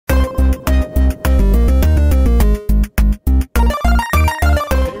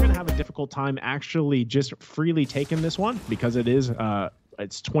difficult time actually just freely taking this one, because it is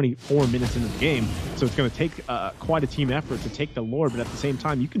it's 24 minutes into the game, so it's going to take quite a team effort to take the Lord. But at the same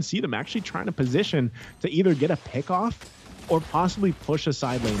time, you can see them actually trying to position to either get a pick off or possibly push a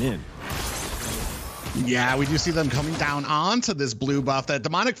side lane in. Yeah, we do see them coming down onto this blue buff. The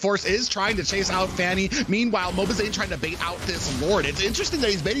Demonic Force is trying to chase out Fanny. Meanwhile, mobazane trying to bait out this Lord. It's interesting that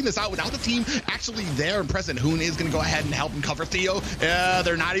he's baiting this out without the team actually there and present. Hoon is going to go ahead and help him cover Theo.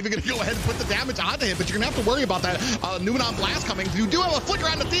 They're not even going to go ahead and put the damage onto him, but you're going to have to worry about that Numenon Blast coming. You do have a flicker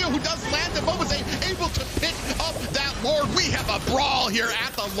on the Theo, who does land, and mobazane able to pick up that Lord. We have a brawl here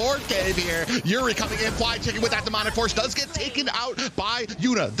at the Lord Cave here. Yuri coming in, fly chicken with that Demonic Force, does get taken out by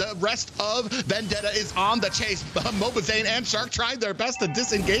Yuna. The rest of Vendetta is on the chase. mobazane and Shark trying their best to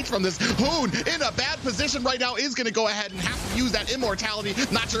disengage from this. Hoon in a bad position right now is going to go ahead and have to use that immortality.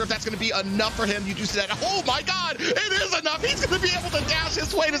 Not sure if that's going to be enough for him. You do see that. Oh my god, it is enough. He's going to be able to dash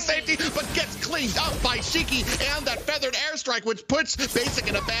his way to safety, but gets cleaned up by Shiki and that feathered airstrike, which puts Basic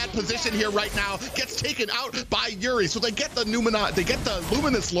in a bad position here right now. Gets taken out by Yuri. So they get the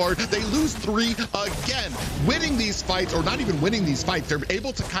Luminous Lord. They lose 3 again. Winning these fights, or not even winning these fights, they're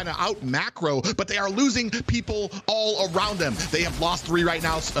able to kind of out macro, but they are losing people all around them. They have lost 3 right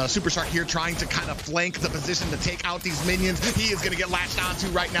now. Super Shark here trying to kind of flank the position to take out these minions. He is going to get latched onto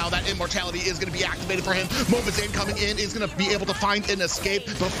right now. That immortality is going to be activated for him. mobazane coming in is going to be able to find an escape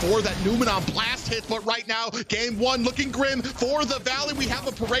before that Numenon Blast hits. But right now, game 1 looking grim for the Valley. We have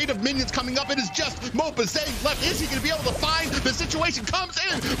a parade of minions coming up. It is just mobazane left. Is he going to be able to find the situation? Comes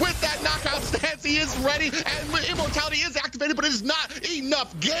in with that knockout stance. He is ready, and immortality is activated, but it is not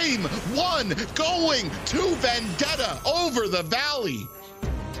enough. Game 1 going to Vendetta over the Valley.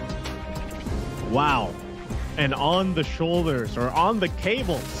 Wow. And on the shoulders, or on the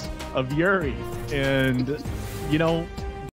cables of Yuri. And, you know,